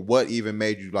San Diego. What even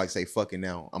made you like say fucking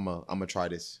now? I'm gonna try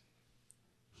this.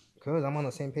 Cause I'm on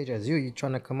the same page as you. You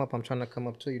trying to come up, I'm trying to come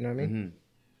up too. You know what I mean?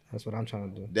 That's what I'm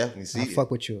trying to do. Definitely see. I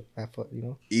fuck with you. You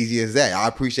know. Easy as that. I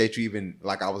appreciate you even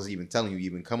like I was even telling you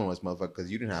even coming on this motherfucker because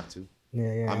you didn't have to.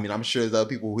 Yeah. I mean, I'm sure there's other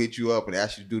people who hit you up and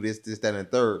ask you to do this, that, and the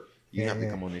third. You have to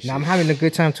come on this shit. Now I'm having a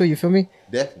good time too. You feel me?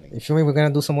 Definitely. You feel me? We're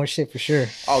gonna do some more shit for sure.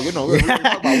 Oh, you know, we might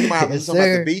have to do something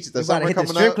at the beach. There's something coming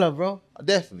up. Strip club, bro.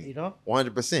 Definitely. You know,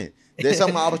 100%. There's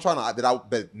something I was trying to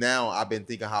but now I've been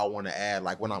thinking how I want to add.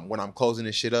 Like when I'm closing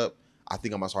this shit up, I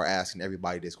think I'm gonna start asking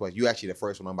everybody this question. You actually the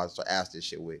first one I'm about to start asking this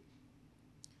shit with.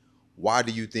 Why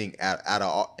do you think out of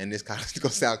all, and this kind of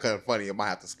gonna sound kind of funny, I might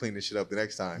have to clean this shit up the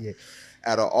next time. Yeah.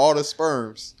 Out of all the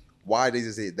sperms, why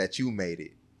is it that you made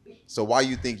it? So why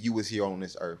you think you was here on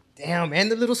this earth? Damn, and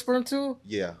the little sperm too?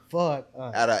 Yeah. Fuck.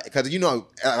 Because you know,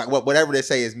 whatever they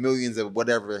say is millions of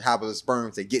whatever habits of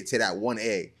sperms to get to that one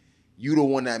egg. you the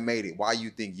one that made it. Why you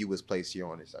think you was placed here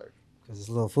on this earth? Cause it's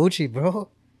a little Fucci, bro.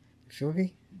 You feel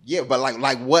me? Yeah, but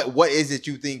like what is it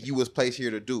you think you was placed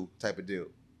here to do? Type of deal.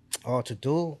 Oh, to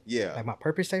do? Yeah, Like my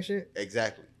purpose type shit?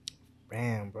 exactly.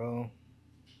 Damn, bro.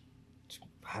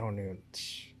 I don't even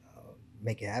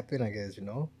make it happen, I guess, you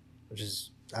know?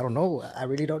 I don't know. I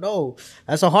really don't know.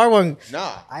 That's a hard one.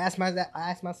 Nah, I ask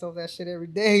myself that shit every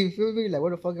day. You feel me? Like,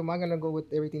 where the fuck am I gonna go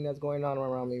with everything that's going on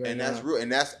around me right and now? that's real,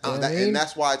 and that's You know what I and mean?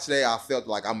 that's why today I felt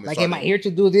like I'm Like, am I here to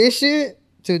do this shit?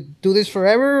 To do this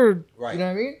forever? Or, Right. You know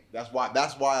what I mean?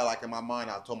 That's why like in my mind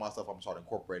I told myself I'm starting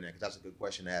incorporating that because that's a good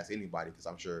question to ask anybody because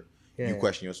I'm sure you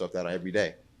question yourself that every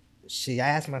day. Shit, I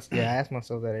ask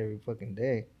myself that every fucking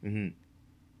day. Mm-hmm.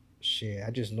 Shit, I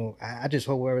just know. I just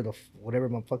hope whatever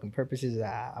my fucking purpose is,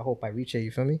 I hope I reach it. You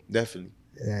feel me? Definitely.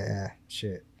 Yeah,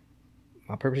 shit.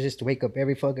 My purpose is to wake up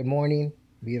every fucking morning,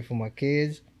 be it for my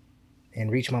kids,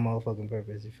 and reach my motherfucking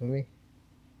purpose. You feel me?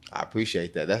 I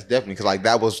appreciate that. That's definitely because like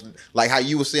that was like how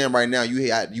you were saying right now.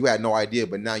 You had no idea,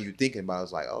 but now you thinking about it,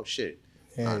 it's like, oh shit.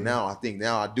 Yeah, Now I think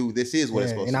now I do. This is what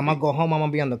it's supposed and to I'm be. gonna go home. I'm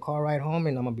gonna be on the car ride home,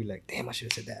 and I'm gonna be like, damn, I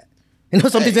should have said that. You know,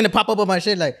 something's gonna pop up on my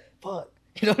shit. Like, fuck.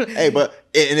 You know? Hey, but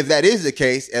and if that is the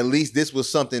case, at least this was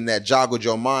something that joggled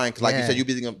your mind. Cause like you said, you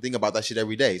be thinking about that shit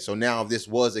every day. So now, if this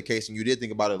was the case and you did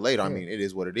think about it later, I mean, it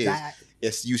is what it is.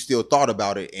 It's you still thought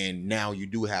about it, and now you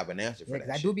do have an answer for that.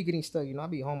 I do be getting stuck. You know, I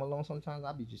be home alone sometimes.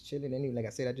 I be just chilling. And like I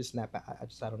said, I just snap.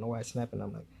 I don't know why I snap, and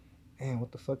I'm like, man,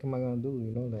 what the fuck am I gonna do?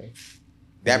 You know, like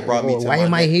that brought me to why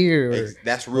am I here? Or,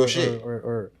 that's real shit.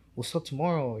 Or what's up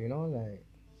tomorrow? You know, like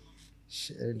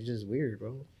shit, it's just weird,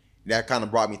 bro. That kind of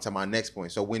brought me to my next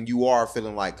point. So when you are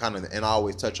feeling like kind of, and I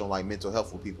always touch on like mental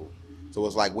health for people. So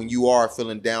it's like when you are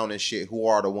feeling down and shit, who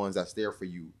are the ones that's there for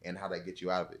you and how they get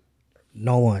you out of it?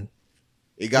 No one.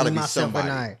 It got to be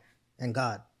somebody. And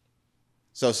God.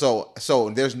 So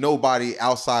there's nobody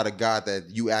outside of God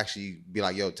that you actually be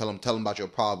like, yo, tell them about your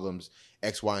problems,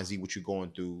 X, Y, and Z, what you're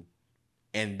going through,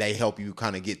 and they help you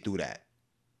kind of get through that.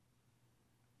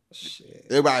 Shit.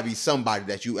 There gotta be somebody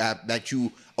that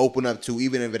you open up to,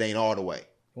 even if it ain't all the way.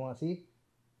 You want to see?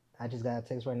 I just got a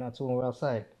text right now too, and we're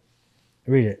outside.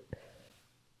 Read it.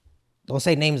 Don't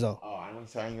say names though. Oh, I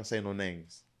ain't gonna say no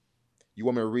names. You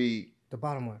want me to read the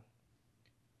bottom one?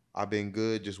 I've been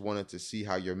good. Just wanted to see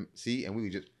how and we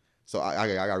just. So I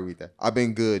gotta read that. I've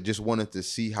been good. Just wanted to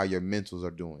see how your mentals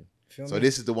are doing. So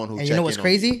this is the one who. And you know what's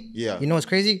crazy? Yeah. You know what's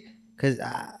crazy? Because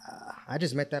I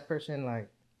just met that person like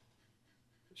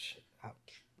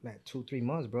 2-3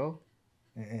 months, bro.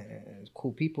 And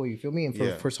cool people, you feel me?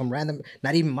 And for some random,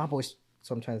 not even my boys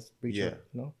sometimes reach out,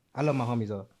 you know? I love my homies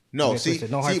though. No,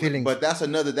 no hard feelings. But that's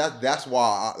another, that's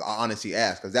why I honestly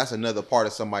ask, because that's another part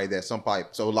of somebody that so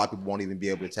a lot of people won't even be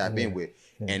able to tap in with.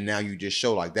 Yeah. And now you just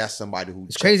show like that's somebody who.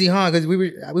 It's crazy, huh? Because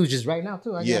we was just right now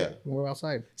too. We were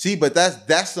outside. See, but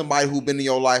that's somebody who been in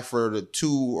your life for the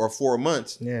 2 or 4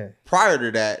 months. Yeah. Prior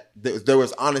to that, there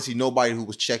was honestly nobody who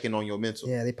was checking on your mental.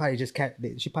 Yeah, she probably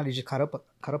just caught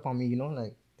up on me. You know,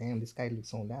 like damn, this guy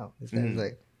looks zoned out. This guy's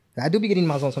like, I do be getting in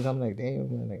my zone sometimes. Like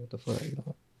damn, man, like what the fuck, you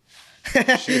know.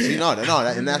 Shit, see,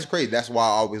 and that's crazy. That's why I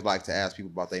always like to ask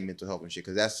people about their mental health and shit,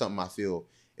 because that's something I feel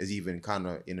is even kind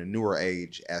of in a newer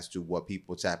age as to what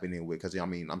people tapping in with. Because I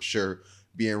mean, I'm sure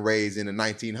being raised in the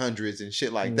 1900s and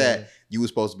shit like that, you were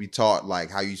supposed to be taught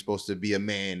like how you supposed to be a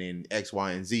man and X,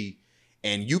 Y, and Z,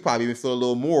 and you probably even feel a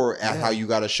little more at how you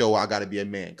got to show I got to be a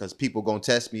man, because people gonna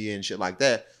test me and shit like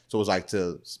that. So it's like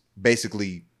to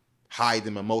basically hide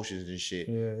them emotions and shit.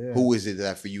 Yeah. Who is it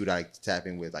that for you to like tap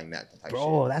in with like that type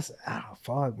bro, shit? That's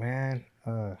fuck, man.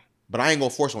 But I ain't gonna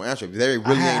force one answer. There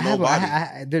really ain't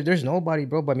nobody. There's nobody,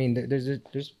 bro. But I mean, there's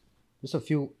a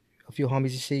few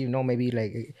homies you see, you know, maybe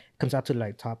like it comes out to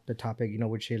like the topic, you know,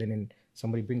 we're chilling and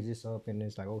somebody brings this up and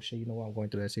it's like, oh shit, you know what, I'm going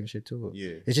through that same shit too.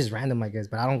 Yeah. It's just random, I guess.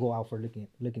 But I don't go out for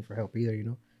looking for help either, you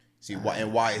know. See,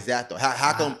 why is that though?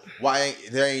 How come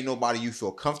there ain't nobody you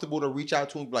feel comfortable to reach out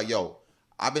to and be like, yo,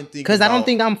 I've been thinking, because I don't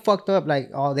think I'm fucked up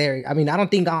like all there. I mean, I don't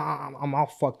think I'm all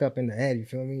fucked up in the head. You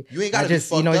feel me? You ain't got to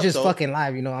just, be fucked you know, up, it's just though. fucking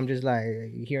live. You know, I'm just like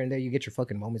here and there. You get your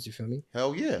fucking moments. You feel me?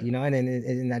 Hell yeah. You know, and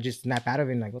then I just snap out of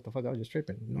it and like, what the fuck? I was just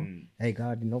tripping. You know, hey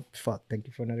God, you know, fuck. Thank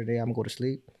you for another day. I'm gonna go to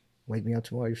sleep. Wake me up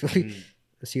tomorrow. You feel me?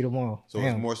 See you tomorrow. So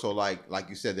it's more so like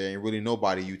you said, there ain't really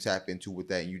nobody you tap into with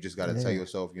that, and you just gotta tell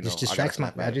yourself, you know,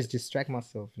 I just distract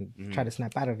myself and try to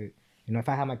snap out of it. You know, if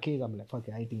I have my kids, I'm like, fuck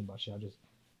it, I ain't thinking about shit. I'll just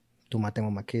do my thing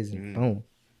with my kids and boom.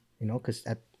 You know, because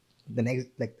at the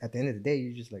end of the day,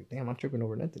 you're just like, damn, I'm tripping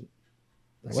over nothing.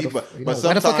 Like, why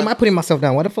the fuck am I putting myself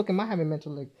down? Why the fuck am I having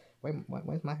mental like? Why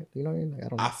is my, you know what I mean? Like, I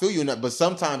don't know. I feel you, but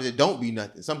sometimes it don't be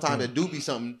nothing. Sometimes it do be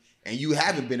something, and you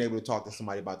haven't been able to talk to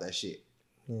somebody about that shit.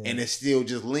 and it's still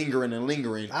just lingering and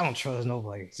lingering. I don't trust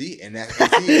nobody. See, and that's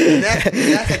at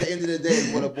the end of the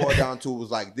day what it boiled down to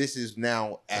was like, this is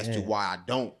now as to why I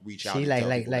don't reach out. See, and like, tell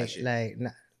like, people like, that shit.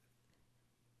 like,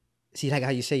 see, like how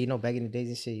you say, you know, back in the days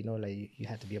and shit, you know, like you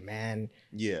have to be a man,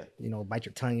 Yeah, you know, bite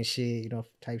your tongue and shit, you know,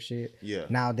 type shit. yeah.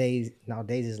 Nowadays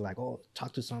is like, oh,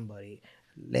 talk to somebody,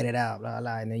 let it out, blah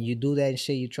blah, and then you do that and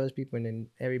shit. You trust people, and then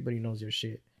everybody knows your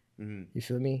shit. Mm-hmm. You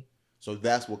feel me? So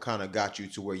that's what kind of got you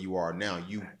to where you are now.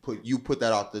 You put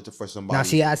that out there for somebody. Now,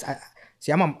 see, I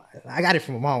got it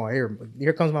from my mama.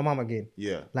 Here comes my mom again.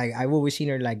 Yeah. Like I've always seen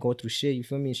her like go through shit. You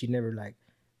feel me? And she never like,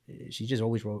 she just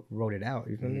always wrote it out.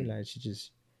 You feel me? Like she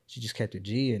just kept it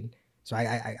G. And so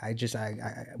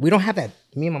we don't have that.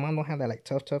 Me and my mom don't have that like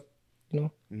tough, you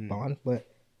know, bond. But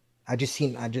I just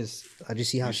see how You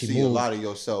she see moves. a lot of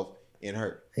yourself in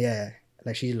her. Yeah.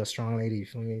 Like she's a strong lady, you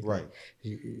feel me? Right.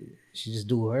 Like, she just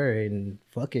do her and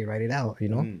fuck it, write it out, you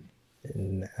know?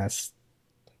 And I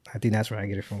think that's where I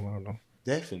get it from. I don't know.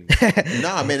 Definitely.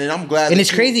 Nah, man, and I'm glad. And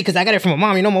it's crazy because I got it from my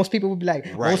mom. You know, most people would be like,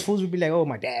 Right. most fools would be like, oh,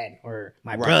 my dad or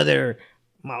my brother,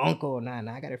 my uncle. Nah,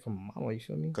 I got it from my mom. You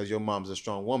feel me? Because your mom's a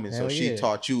strong woman, Hell so she yeah.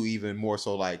 taught you even more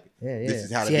so like, this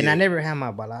is how to See, be. and I never had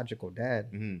my biological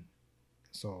dad. Mhm.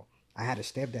 So I had a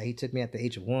stepdad. He took me at the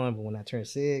age of 1, but when I turned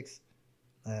 6,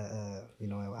 you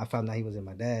know, I found out he wasn't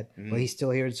my dad, but he's still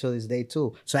here till this day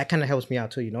too. So that kind of helps me out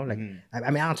too, you know. Like,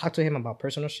 I mean, I don't talk to him about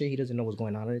personal shit. He doesn't know what's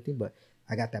going on or anything. But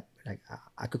I got that. Like,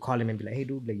 I could call him and be like, "Hey,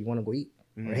 dude, like, you want to go eat?"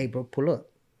 Or, "Hey, bro, pull up."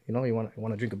 You know, you want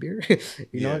to drink a beer?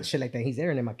 You know, shit like that. He's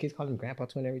there, and then my kids call him grandpa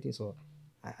too and everything. So,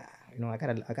 you know, I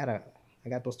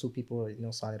got those two people, you know,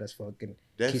 solid as fuck and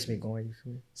keeps me going. You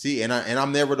feel me? See, and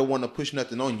I'm never the one to push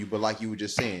nothing on you, but like you were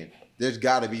just saying, there's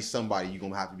got to be somebody you're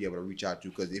gonna have to be able to reach out to,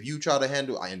 because if you try to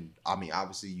handle, and I mean,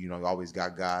 obviously, you know, you always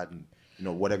got God and, you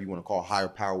know, whatever you want to call higher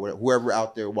power, whoever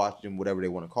out there watching, whatever they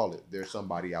want to call it, there's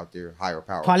somebody out there higher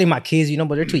power. Probably my kids, you know,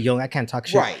 but they're too young. I can't talk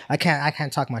shit. Right. I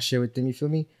can't talk my shit with them. You feel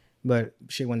me? But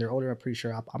shit, when they're older, I'm pretty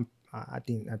sure I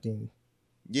think.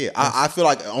 Yeah, I feel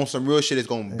like on some real shit, it's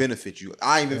gonna benefit you.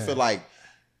 I even feel like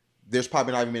there's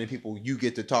probably not even many people you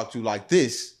get to talk to like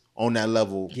this on that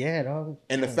level. Yeah, dog.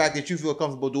 And the fact that you feel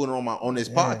comfortable doing it on this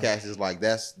podcast is like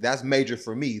that's major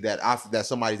for me, that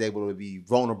somebody's able to be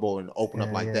vulnerable and open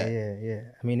up like that. Yeah.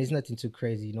 I mean, it's nothing too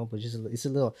crazy, you know, but just it's a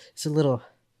little.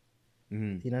 You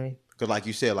know what I mean? Because like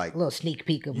you said, like A little sneak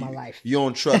peek of my life. you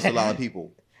don't trust a lot of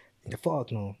people. The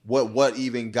fuck no. What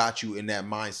even got you in that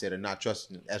mindset of not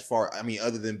trusting, as far, I mean,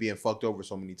 other than being fucked over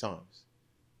so many times,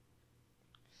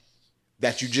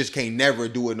 that you just can't never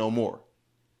do it no more?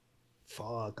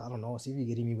 Fuck, I don't know. See if you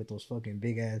getting me with those fucking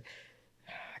big ass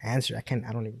answer. I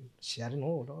don't even. Shit, I don't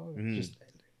know, dog. Just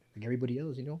like everybody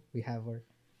else, you know. We have our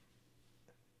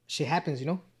shit happens, you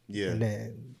know. Yeah.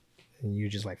 And you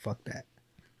just like fuck that.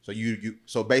 So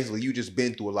so basically you just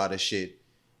been through a lot of shit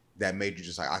that made you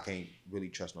just like, I can't really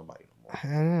trust nobody no more. I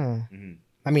don't know.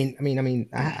 I mean,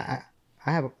 I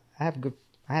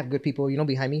have good people, you know,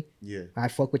 behind me. Yeah. I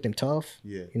fuck with them tough.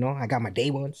 Yeah. You know, I got my day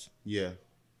ones. Yeah.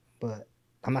 But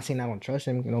I'm not saying I don't trust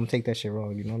them. You know, I'm take that shit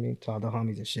wrong. You know what I mean? To all the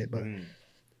homies and shit. But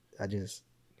I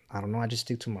don't know. I just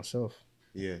stick to myself.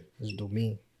 Yeah. Just do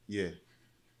me. Yeah.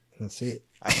 That's it.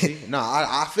 I see. No,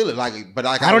 I feel it. Like, but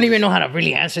like I don't even know how to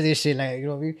really answer this shit. Like, you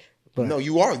know what I mean? But no,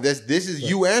 you are. This is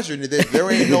you answering it.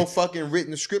 There ain't no fucking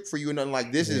written script for you or nothing.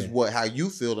 Like, this is how you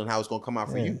feel and how it's gonna come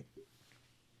out for you.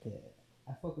 Yeah.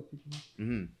 I fuck with people.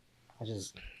 Mm-hmm. I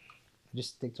just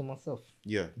stick to myself.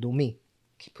 Yeah. Do me.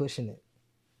 Keep pushing it.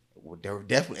 Well,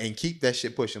 definitely, and keep that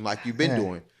shit pushing like you've been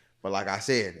doing. But like I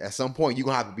said, at some point you're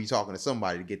gonna have to be talking to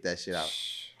somebody to get that shit out.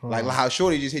 Like how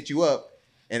Shorty just hit you up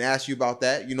and asked you about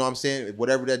that. You know what I'm saying?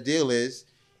 Whatever that deal is,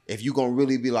 if you gonna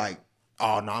really be like,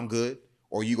 oh no, I'm good,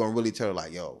 or you gonna really tell her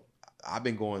like, yo, I've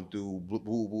been going through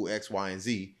boo X, Y, and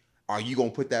Z. Are you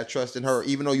gonna put that trust in her,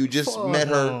 even though you just met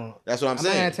her? No. That's what I'm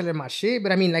saying. I'm not gonna tell her my shit,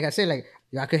 but I mean, like I said, like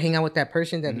I could hang out with that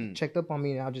person that checked up on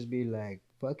me, and I'll just be like,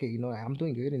 fuck it, you know, I'm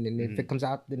doing good, and then if it comes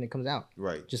out, then it comes out.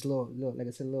 Right. Just little, like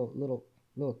I said, little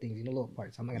things, you know, little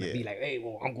parts. I'm not gonna be like, hey,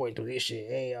 well, I'm going through this shit.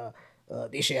 Hey,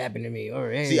 this shit happened to me.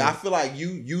 Or hey. See, I feel like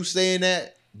you saying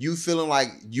that, you feeling like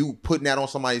you putting that on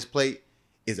somebody's plate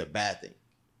is a bad thing.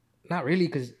 Not really,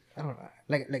 because I don't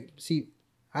like. See,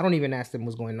 I don't even ask them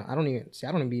what's going on. I don't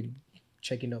even be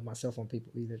checking up myself on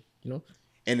people either. You know.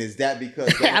 And is that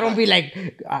because I don't be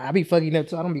like I be fucking up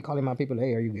too. I don't be calling my people,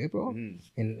 hey, are you good, bro? And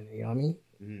you know what I mean.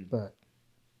 But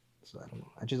so I don't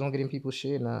know. I just don't get in people's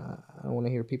shit, and I don't want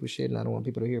to hear people's shit, and I don't want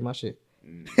people to hear my shit.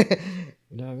 You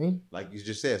know what I mean? Like you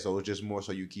just said, so it's just more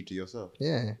so you keep to yourself.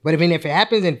 Yeah. But I mean, if it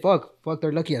happens, then fuck,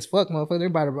 they're lucky as fuck, motherfucker.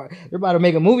 They're about to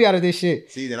make a movie out of this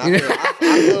shit. See, then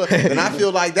I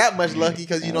feel like that much lucky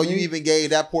because you know you mean? even gave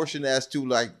that portion as to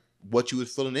like what you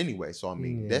was feeling anyway. So I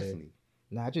mean, definitely.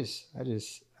 No, I just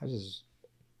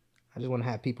want to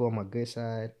have people on my good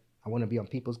side. I want to be on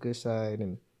people's good side,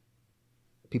 and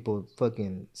people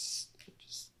fucking just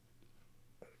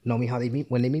know me how they meet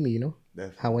when they meet me. You know,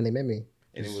 Definitely. how when they met me.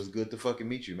 And it was good to fucking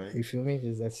meet you, man. You feel me?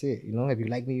 Just, that's it. You know, if you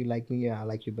like me, you like me. I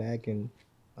like you back, and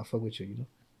I fuck with you. You know.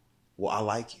 Well, I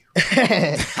like you.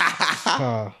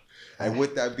 uh, And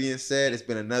with that being said, it's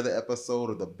been another episode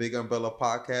of the Big Umbrella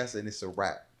Podcast, and it's a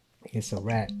wrap. It's a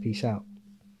wrap. Peace out.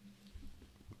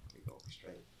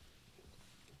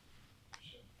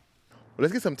 Well,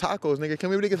 let's get some tacos, nigga. Can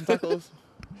we really get some tacos?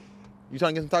 You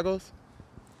trying to get some tacos?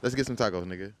 Let's get some tacos,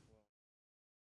 nigga.